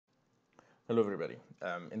Hello everybody.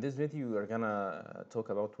 In this video we are gonna talk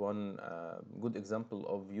about one good example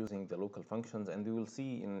of using the local functions, and we will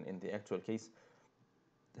see in the actual case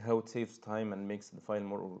how it saves time and makes the file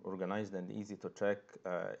more organized and easy to track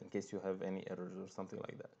in case you have any errors or something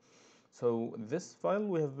like that. So this file,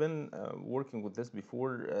 we have been working with this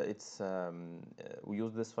before. We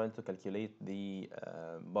use this file to calculate the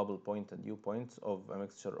bubble point and dew points of a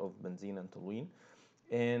mixture of benzene and toluene.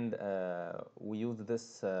 And we use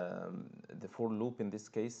this, the for loop in this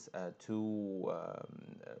case, to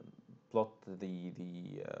plot the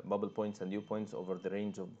bubble points and dew points over the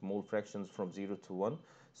range of mole fractions from 0 to 1.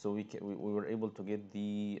 So we were able to get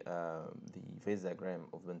the phase diagram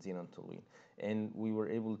of benzene and toluene. And we were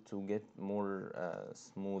able to get more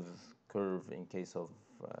smooth curve in case of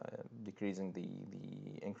decreasing the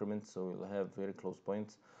increments. So we'll have very close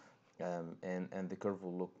points, and the curve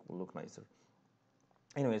will look nicer.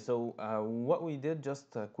 Anyway, so what we did,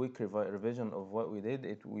 just a quick revision of what we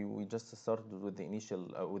did. We just started with the initial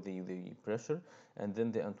with the pressure, and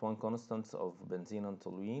then the Antoine constants of benzene and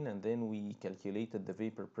toluene, and then we calculated the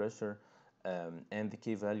vapor pressure and the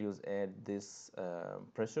K values at this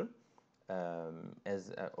pressure.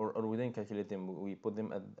 Or we didn't calculate them, we put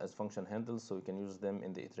them as function handles so we can use them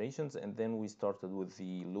in the iterations, and then we started with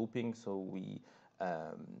the looping. So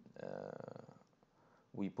um, uh,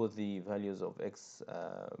 we put the values of X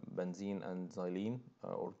benzene and xylene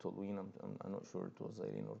or toluene. I'm not sure it was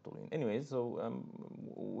xylene or toluene. Anyway, so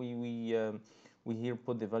we here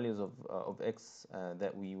put the values of X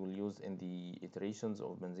that we will use in the iterations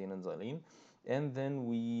of benzene and xylene, and then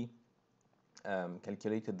we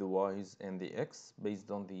calculated the Y's and the X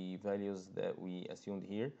based on the values that we assumed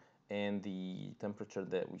here and the temperature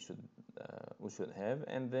that we should have,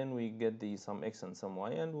 and then we get the some X and some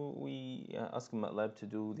Y, and we ask Matlab to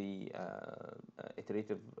do the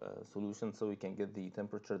iterative solution so we can get the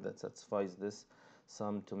temperature that satisfies this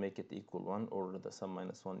sum to make it equal 1, or the sum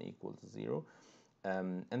minus 1 equals 0.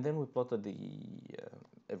 And then we plotted the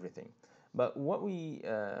everything. But what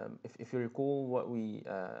if you recall, what we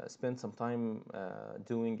spent some time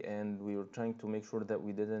doing, and we were trying to make sure that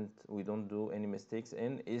we don't do any mistakes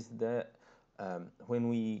in, is that when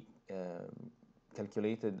we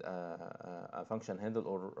calculated a function handle,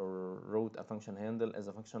 or wrote a function handle as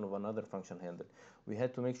a function of another function handle, we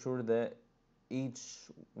had to make sure that each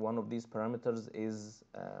one of these parameters is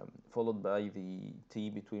followed by the t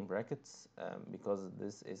between brackets, because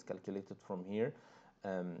this is calculated from here,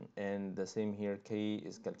 and the same here, k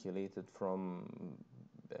is calculated from,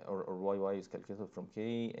 or yy is calculated from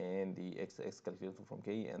k, and the xx calculated from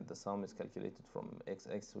k, and the sum is calculated from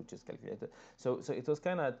xx, which is calculated. So it was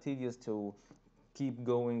kind of tedious to keep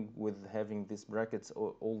going with having these brackets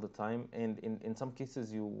all the time, and in some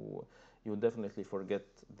cases you definitely forget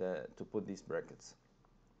to put these brackets.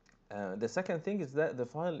 The second thing is that the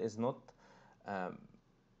file is not um,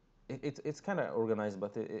 it's kind of organized,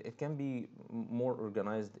 but it can be more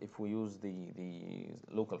organized if we use the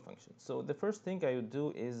local function. So the first thing I would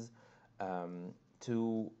do is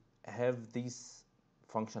to have these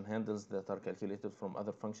function handles that are calculated from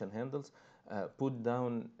other function handles put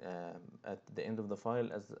down at the end of the file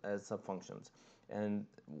as subfunctions. And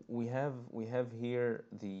we have here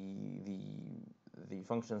the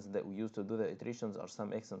functions that we use to do the iterations are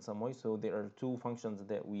some X and some Y. So there are two functions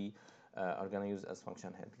that we are going to use as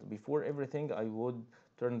function handle. Before everything, I would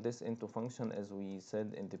turn this into function as we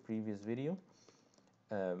said in the previous video,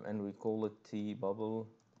 and we call it T bubble,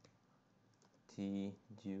 T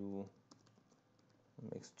dew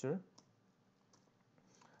mixture,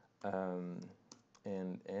 and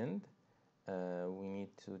end. We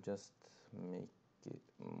need to just make it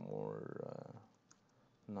more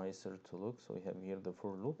nicer to look. So we have here the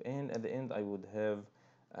for loop, and at the end I would have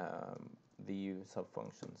the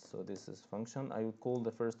subfunctions. So this is function. I would call the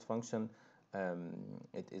first function,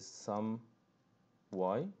 it is sum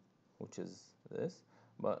y, which is this,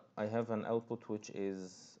 but I have an output which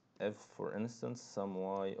is f, for instance, sum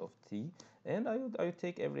y of t, and I would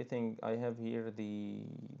take everything. I have here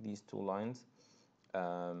these two lines.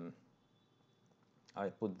 I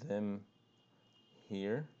put them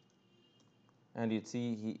here, and you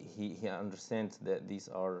see he understands that these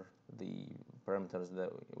are the parameters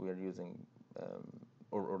that we are using,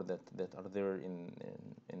 or that are there in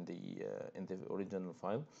the original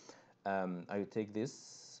file. I will take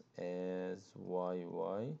this as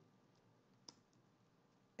yy,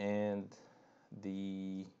 and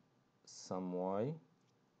the sum y.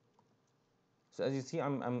 So as you see,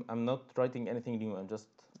 I'm not writing anything new. I'm just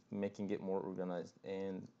making it more organized.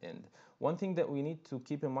 And one thing that we need to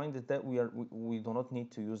keep in mind is that we do not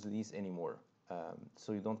need to use these anymore.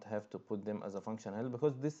 so you don't have to put them as a function handle,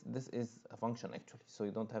 because this is a function actually, so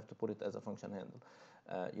you don't have to put it as a function handle.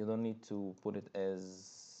 You don't need to put it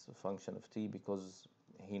as a function of t, because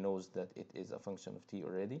he knows that it is a function of t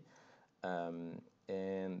already.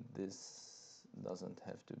 And this doesn't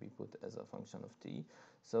have to be put as a function of t.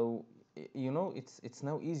 So you know, it's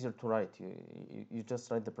now easier to write. You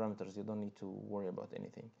just write the parameters, you don't need to worry about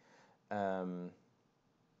anything. um,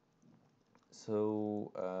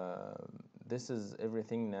 so this is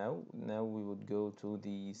everything now. Now we would go to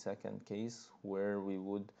the second case, where we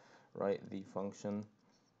would write the function,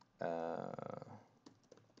 the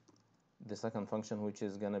second function, which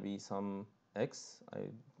is gonna be some x. I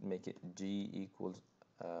make it g equals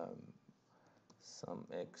some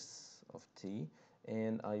x of t,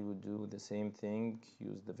 and I would do the same thing,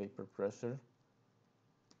 use the vapor pressure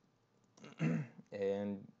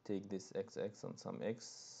and take this xx and some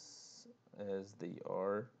x as they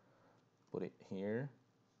are, put it here.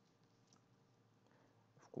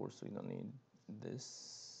 Of course we don't need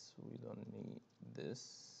this, we don't need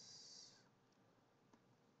this,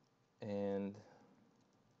 and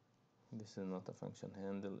this is not a function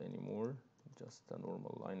handle anymore, just a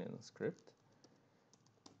normal line in a script.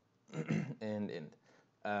 And end.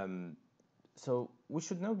 So we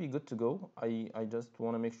should now be good to go. I just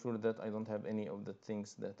want to make sure that I don't have any of the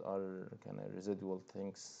things that are kind of residual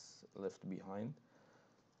things left behind.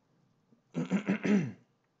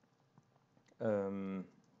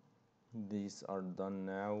 These are done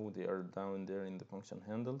now. They are down there in the function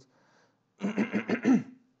handles. And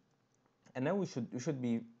now we should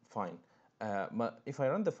be fine. But if I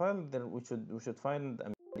run the file, then we should find a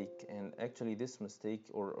mistake. And actually, this mistake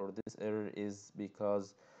or this error is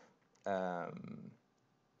because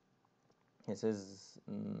it says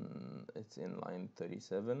it's in line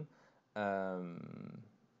 37. I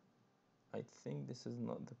think this is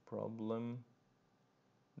not the problem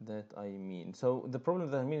that I mean. So the problem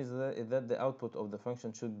that I mean is that the output of the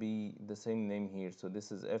function should be the same name here. So this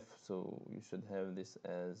is f, so you should have this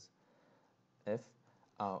as f.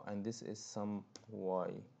 Oh, and this is some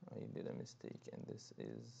y. I did a mistake, and this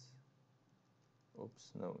is,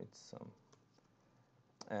 oops, no, it's some.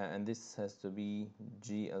 And this has to be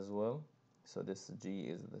g as well. So this g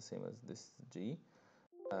is the same as this g.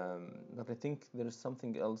 But I think there's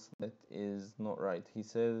something else that is not right. He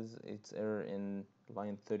says it's error in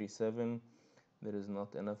line 37. There is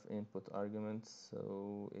not enough input arguments,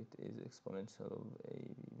 so it is exponential of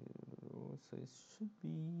a, so it should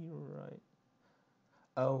be right.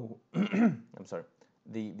 Oh, I'm sorry.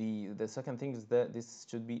 The second thing is that this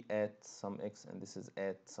should be at some x, and this is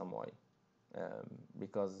at some y.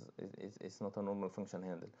 Because it's not a normal function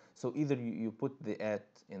handle. So either you put the at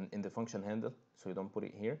in the function handle, so you don't put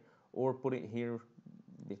it here, or put it here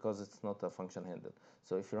because it's not a function handle.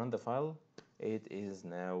 So if you run the file, it is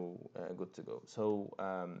now good to go. So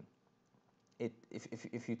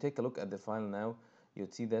if you take a look at the file now,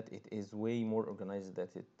 you'd see that it is way more organized than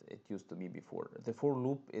it used to be before. The for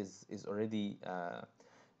loop is already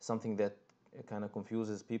something that kind of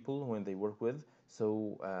confuses people when they work with.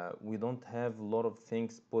 So we don't have a lot of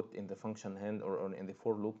things put in the function hand or in the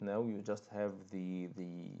for loop now. You just have the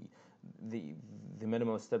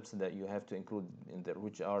minimal steps that you have to include in there,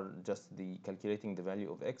 which are just the calculating the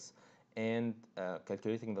value of x and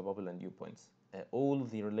calculating the bubble and dew points. All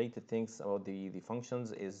the related things about the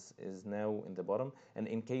functions is now in the bottom. And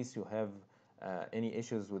in case you have any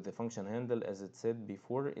issues with the function handle, as it said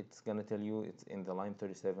before, it's gonna tell you it's in the line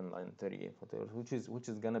 37, line 38, whatever, which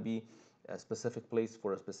is gonna be a specific place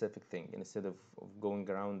for a specific thing, instead of going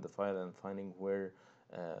around the file and finding where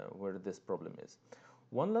this problem is.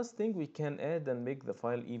 One last thing we can add and make the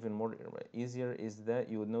file even more easier is that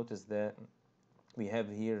you would notice that we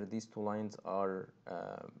have here these two lines are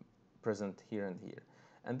present here and here,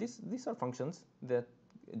 and these are functions that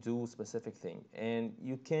do specific thing, and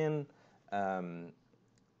you can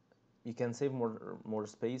save more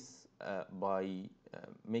space by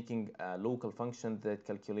making a local function that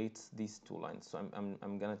calculates these two lines. So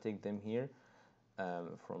I'm gonna take them here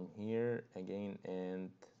from here again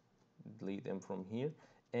and delete them from here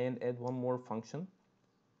and add one more function.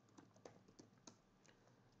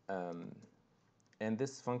 And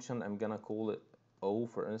this function, I'm gonna call it O,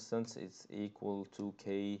 for instance. It's equal to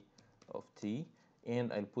k of t,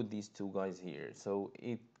 and I'll put these two guys here. So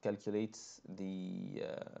it calculates the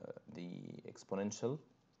exponential,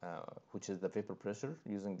 which is the vapor pressure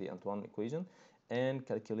using the Antoine equation, and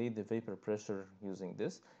calculate the vapor pressure using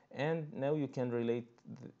this. And now you can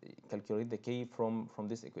calculate the k from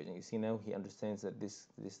this equation. You see now he understands that this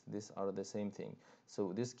are the same thing.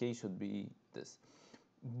 So this k should be this.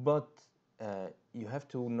 But you have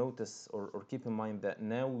to notice or keep in mind that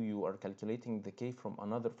now you are calculating the k from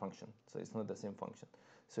another function, so it's not the same function.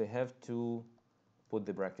 So you have to put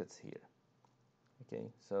the brackets here.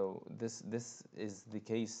 Okay, so this is the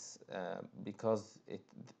case because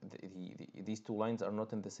these two lines are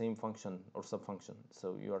not in the same function or subfunction.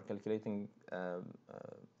 So you are calculating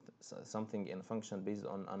something in a function based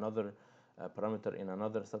on another parameter in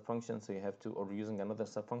another subfunction. So you have to, or using another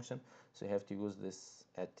subfunction. So you have to use this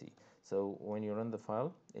at t. So when you run the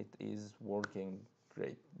file, it is working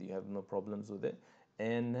great. You have no problems with it.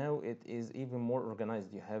 And now it is even more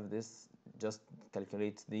organized. You have this just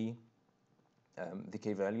calculates the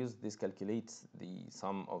k values. This calculates the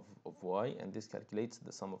sum of y, and this calculates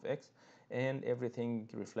the sum of x, and everything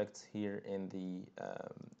reflects here in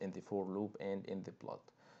the for loop and in the plot.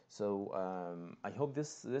 So I hope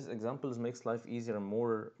this examples makes life easier and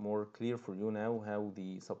more clear for you now, how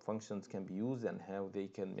the subfunctions can be used and how they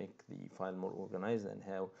can make the file more organized and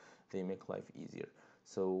how they make life easier.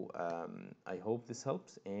 So I hope this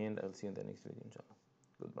helps, and I'll see you in the next video, inshallah.